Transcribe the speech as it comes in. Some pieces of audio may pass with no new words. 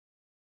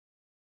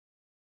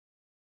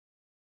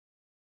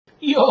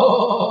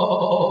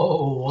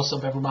Yo, what's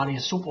up, everybody?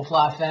 It's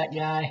Superfly Fat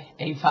Guy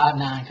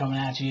 859 coming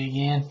at you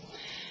again,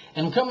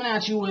 and I'm coming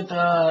at you with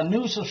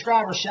new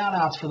subscriber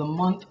shout-outs for the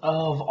month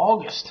of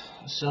August.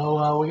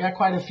 So we got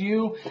quite a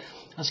few.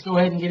 Let's go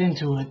ahead and get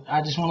into it. I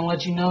just want to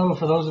let you know,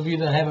 for those of you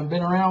that haven't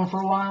been around for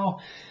a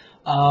while,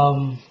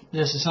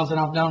 this is something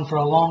I've done for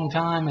a long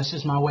time. It's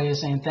just my way of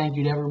saying thank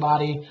you to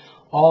everybody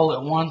all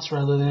at once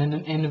rather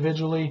than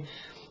individually.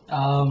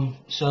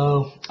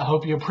 So I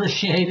hope you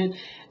appreciate it.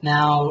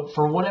 Now,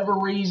 for whatever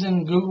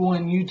reason, Google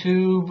and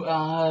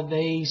YouTube,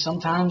 they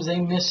sometimes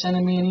miss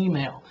sending me an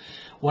email.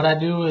 What I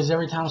do is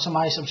every time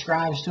somebody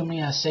subscribes to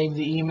me, I save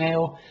the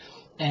email,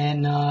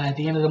 and at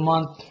the end of the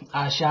month,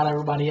 I shout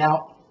everybody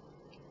out.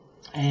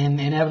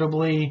 And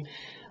inevitably,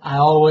 I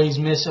always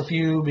miss a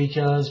few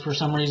because for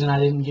some reason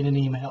I didn't get an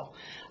email.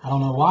 I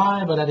don't know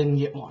why, but I didn't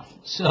get one.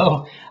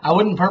 So I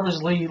wouldn't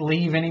purposely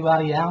leave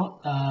anybody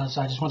out,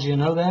 so I just want you to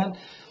know that.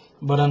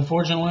 But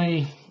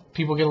unfortunately,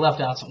 people get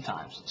left out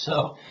sometimes.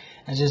 So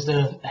that's just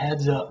a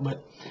heads up.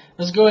 But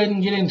let's go ahead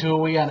and get into it.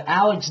 We got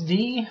Alex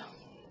D,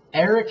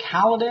 Eric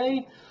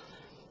Halliday,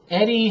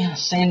 Eddie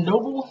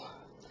Sandoval,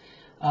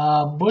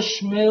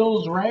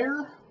 Bushmills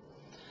Rare,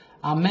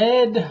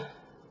 Ahmed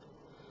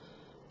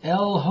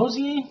El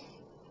Hosini,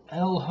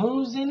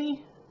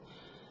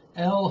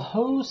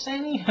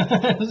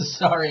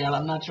 sorry,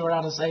 I'm not sure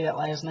how to say that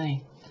last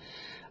name.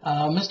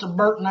 Mr.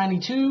 Burt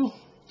 92,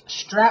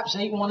 Straps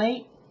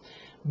 818,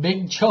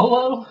 Big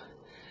Cholo,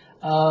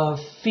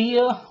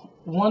 Fia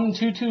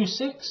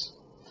 1226,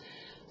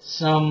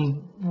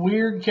 some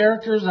weird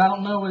characters, I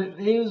don't know what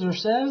it is or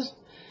says,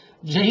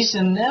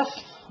 Jason Neff,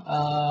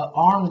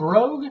 Armed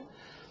Rogue,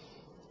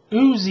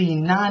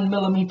 Uzi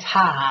 9mm,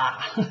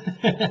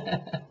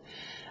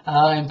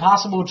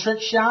 Impossible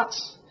Trick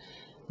Shots,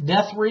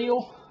 Death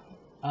Reel,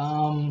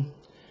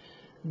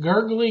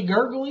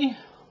 Gurgly,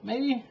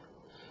 maybe,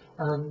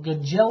 or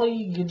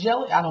Gajelli,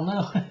 I don't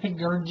know,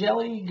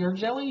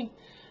 Gurgelli,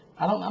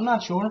 I'm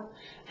not sure.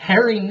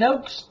 Harry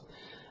Noakes,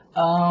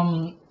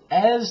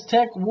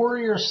 Aztec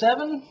Warrior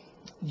 7,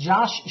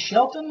 Josh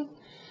Shelton,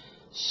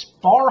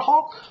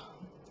 Sparhawk,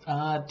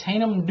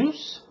 Tatum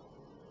Deuce,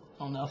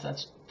 I don't know if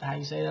that's how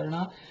you say that or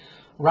not,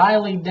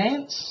 Riley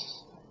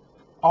Dance,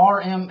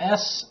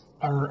 RMS,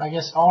 or I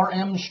guess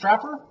RM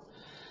Strapper,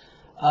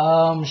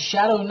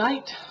 Shadow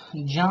Knight,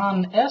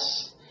 John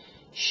S.,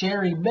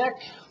 Sherry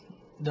Beck,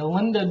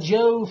 Delinda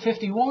Joe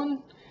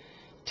 51,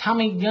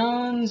 Tommy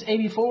Guns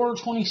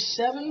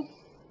 8427,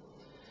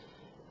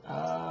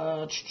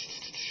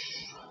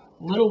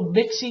 Little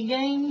Bixie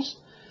Games,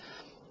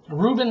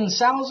 Ruben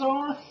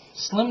Salazar,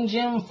 Slim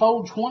Jim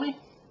Fold 20,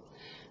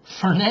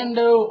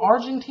 Fernando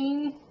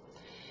Argentine,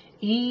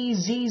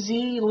 EZZ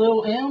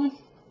Lil M,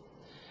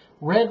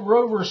 Red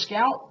Rover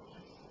Scout,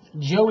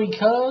 Joey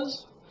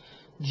Cuz,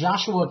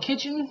 Joshua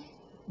Kitchen,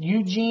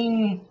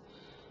 Eugene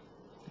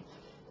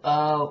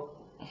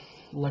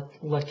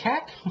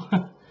Lacac,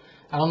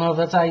 I don't know if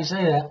that's how you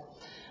say that,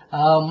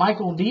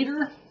 Michael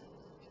Dieter,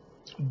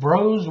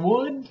 Bros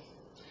Wood,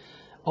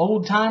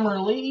 Old Timer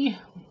Lee,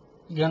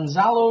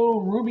 Gonzalo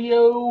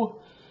Rubio,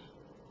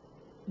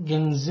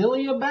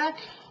 Gonzillaback,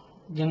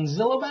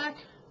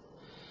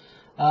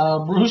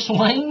 Bruce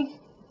Wayne,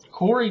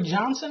 Corey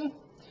Johnson,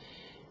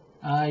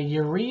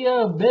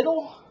 Urea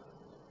Biddle.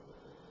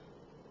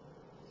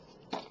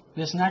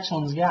 This next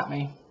one's got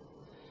me.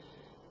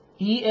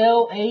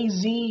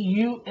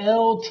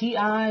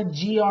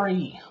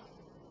 Elazultigre.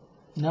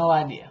 No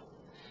idea.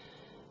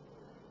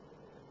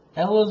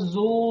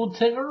 Elazul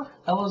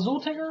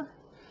Tigger?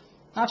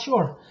 Not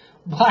sure.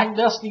 Black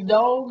Dusty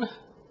Dog,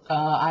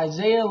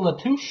 Isaiah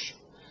Latouche,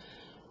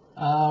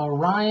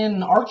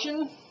 Ryan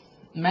Archin,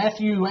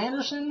 Matthew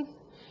Anderson,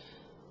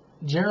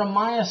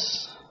 Jeremiah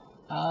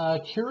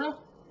Cura,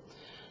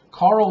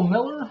 Carl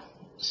Miller,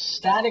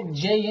 Static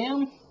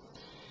JM,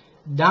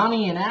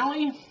 Donnie and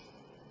Allie,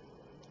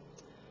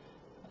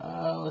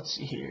 let's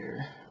see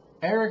here,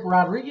 Eric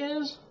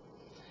Rodriguez,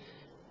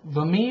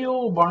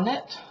 Vamil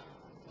Barnett,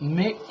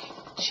 Mick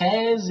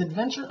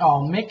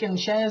and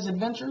Chaz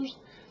Adventures,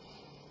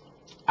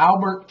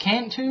 Albert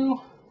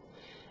Cantu,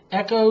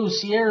 Echo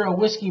Sierra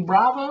Whiskey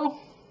Bravo,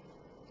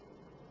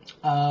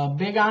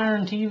 Big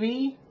Iron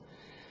TV,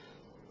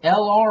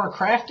 LR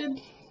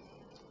Crafted,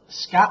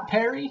 Scott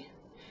Perry,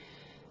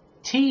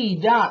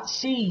 T.C.X.S.T.X.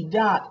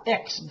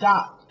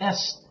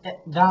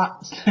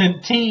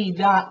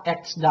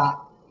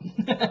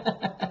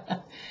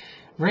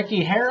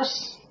 Ricky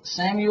Harris,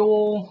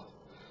 Samuel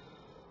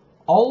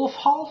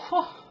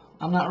Olafhoff,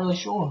 I'm not really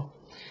sure.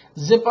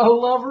 Zippo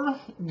Lover,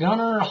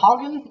 Gunnar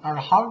Hagen, or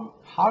Hagen?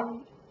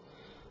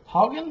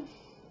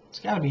 It's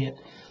got to be it.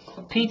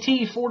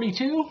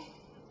 PT42,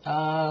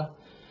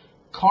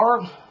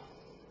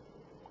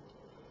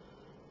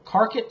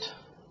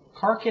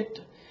 Carkit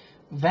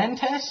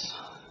Vantas,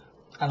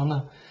 I don't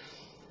know.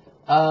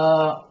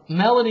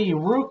 Melody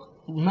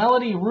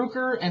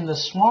Rooker and the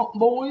Swamp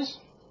Boys,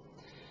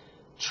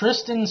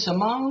 Tristan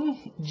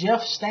Simone,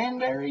 Jeff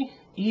Stanberry,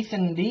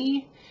 Ethan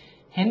D,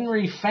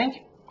 Henry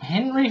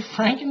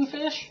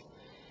Frankenfish,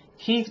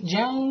 Keith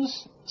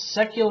Jones,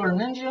 Secular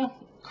Ninja,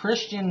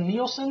 Christian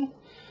Nielsen,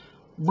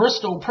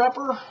 Bristol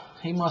Prepper.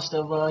 He must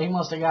have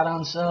got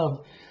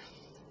unsubbed.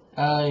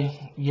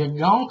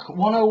 Yagonk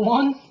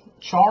 101,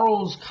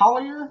 Charles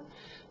Collier,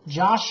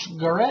 Josh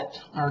Garrett,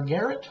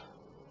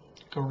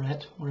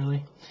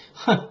 really.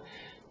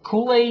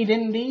 Kool-Aid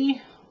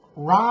ND,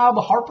 Rob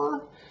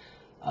Harper,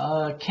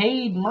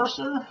 Cade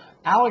Mercer,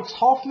 Alex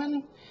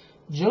Hoffman,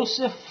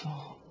 Joseph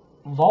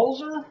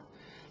Volzer,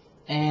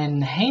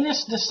 and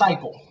Heinous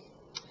Disciple.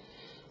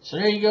 So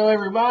there you go,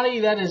 everybody.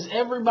 That is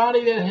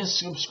everybody that has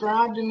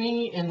subscribed to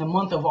me in the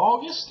month of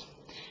August.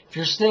 If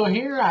you're still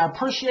here, I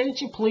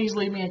appreciate you. Please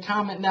leave me a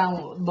comment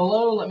down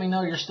below. Let me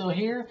know you're still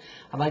here.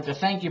 I'd like to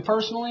thank you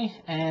personally.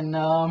 And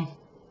I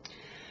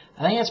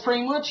think that's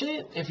pretty much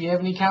it. If you have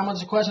any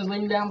comments or questions,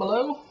 leave them down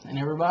below. And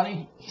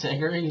everybody,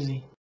 take her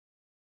easy.